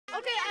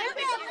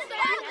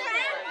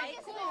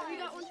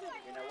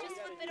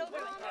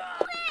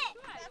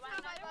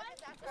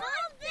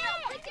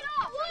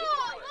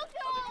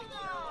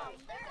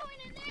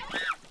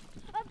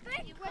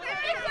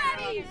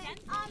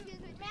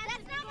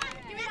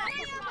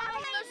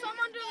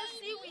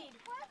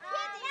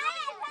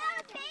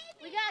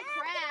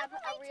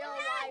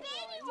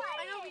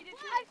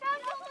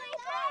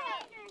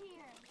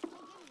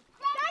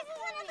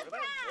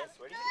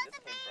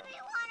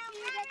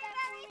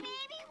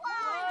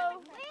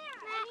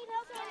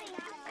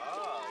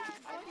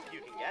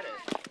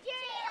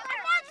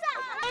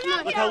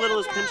Look how little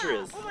his pincher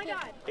is.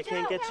 It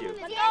can't get you.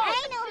 I know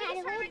how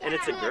to hold it. And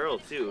it's a girl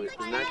too.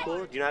 Isn't that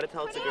cool? Do you know how to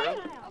tell it's a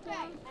girl?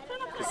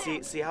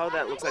 See how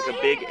that looks like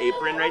a big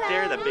apron right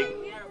there? That big,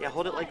 yeah,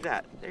 hold it like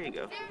that. There you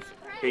go.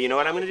 Here, you know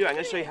what I'm gonna do? I'm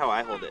gonna show you how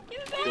I hold it.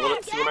 You hold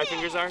it, see where my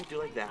fingers are? Do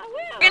like that.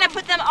 We're gonna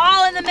put them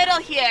all in the middle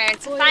here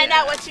to find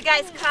out what you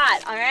guys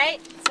caught, all right?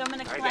 So I'm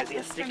gonna collect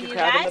this from you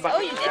guys. Oh,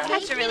 you did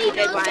catch a really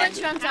big one.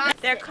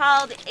 They're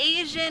called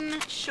Asian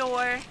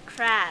shore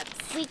crabs.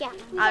 We got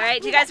them. All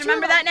right, do you guys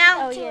remember that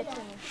now? Oh, yeah.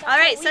 All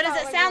right, so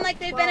does it sound like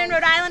they've been in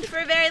Rhode Island for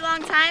a very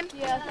long time?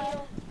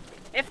 Yeah.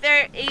 If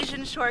they're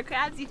Asian shore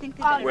crabs, you think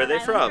they've been in Where are Rhode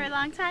they Island from? for a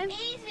long time?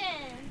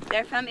 Asian.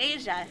 They're from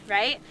Asia,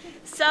 right?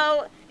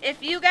 So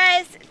if you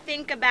guys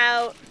think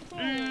about,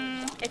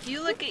 if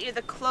you look at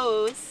the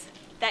clothes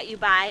that you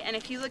buy, and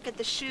if you look at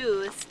the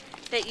shoes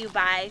that you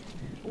buy,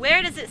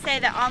 where does it say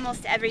that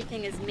almost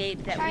everything is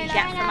made that we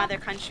get from other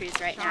countries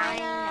right now?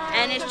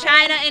 And is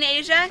China in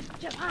Asia?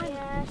 Yes.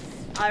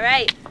 All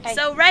right.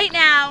 So right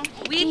now,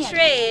 we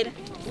trade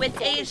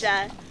with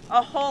Asia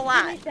a whole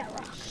lot.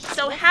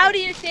 So how do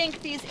you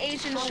think these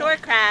Asian shore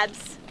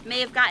crabs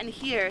may have gotten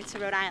here to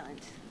Rhode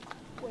Island?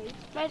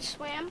 Might have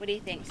swam. What do you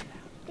think?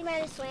 They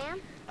might have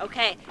swam.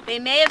 Okay, they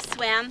may have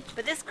swam,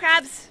 but this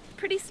crab's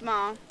pretty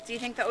small. Do you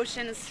think the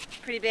ocean's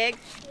pretty big?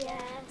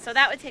 Yeah. So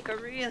that would take a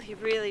really,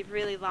 really,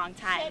 really long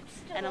time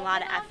and a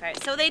lot of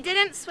effort. So they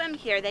didn't swim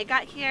here. They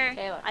got here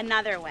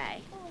another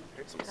way.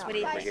 What do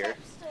you think?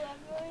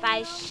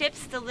 By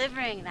ships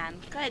delivering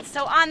them. Good.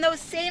 So on those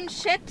same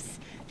ships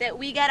that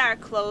we get our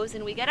clothes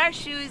and we get our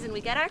shoes and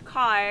we get our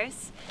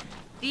cars,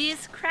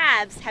 these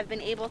crabs have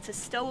been able to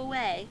stow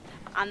away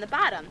on the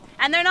bottom.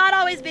 And they're not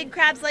always big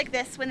crabs like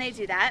this when they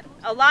do that.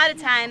 A lot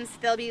of times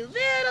they'll be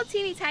little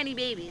teeny tiny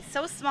babies,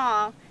 so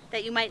small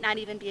that you might not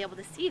even be able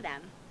to see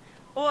them.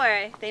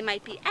 Or they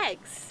might be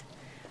eggs.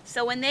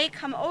 So when they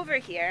come over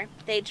here,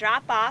 they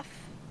drop off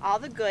all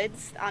the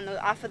goods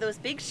off of those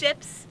big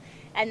ships,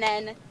 and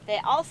then they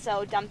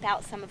also dump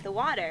out some of the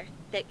water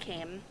that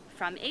came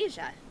from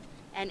Asia.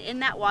 And in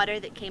that water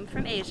that came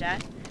from Asia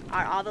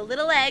are all the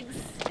little eggs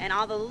and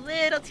all the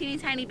little teeny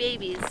tiny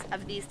babies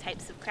of these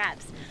types of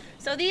crabs.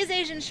 So these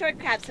Asian shore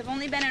crabs have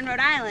only been in Rhode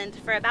Island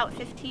for about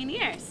 15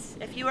 years.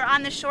 If you were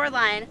on the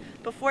shoreline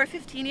before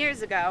 15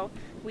 years ago,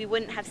 we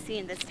wouldn't have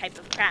seen this type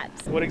of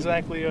crabs. What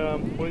exactly are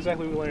we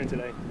learning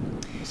today,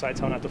 besides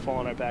how not to fall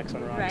on our backs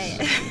on rocks?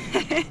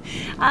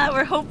 Right.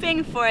 We're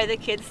hoping for the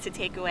kids to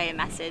take away a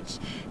message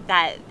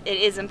that it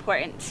is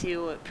important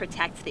to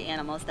protect the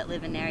animals that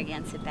live in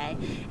Narragansett Bay.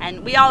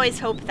 And we always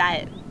hope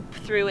that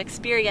through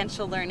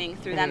experiential learning,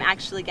 through them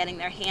actually getting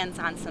their hands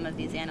on some of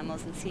these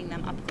animals and seeing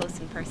them up close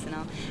and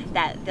personal,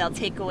 that they'll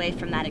take away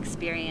from that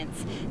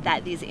experience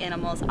that these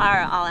animals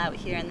are all out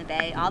here in the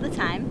bay all the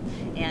time,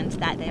 and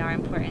that they are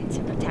important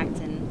to protect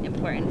and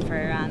important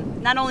for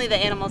not only the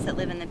animals that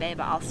live in the bay,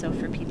 but also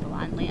for people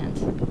on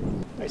land.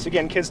 So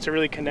again, kids to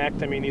really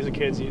connect. I mean, these are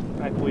kids,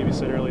 I believe you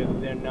said earlier, that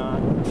they're not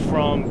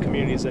from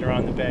communities that are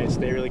on the bay, so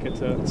they really get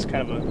to, it's kind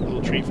of a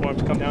little treat for them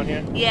to come down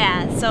here.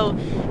 Yeah, so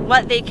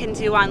what they can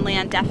do on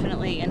land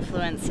definitely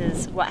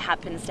influences what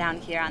happens down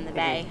here on the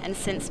bay. And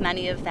since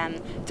many of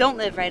them don't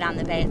live right on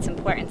the bay, it's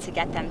important to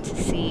get them to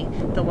see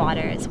the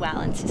water as well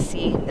and to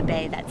see the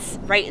bay that's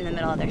right in the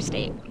middle of their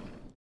state.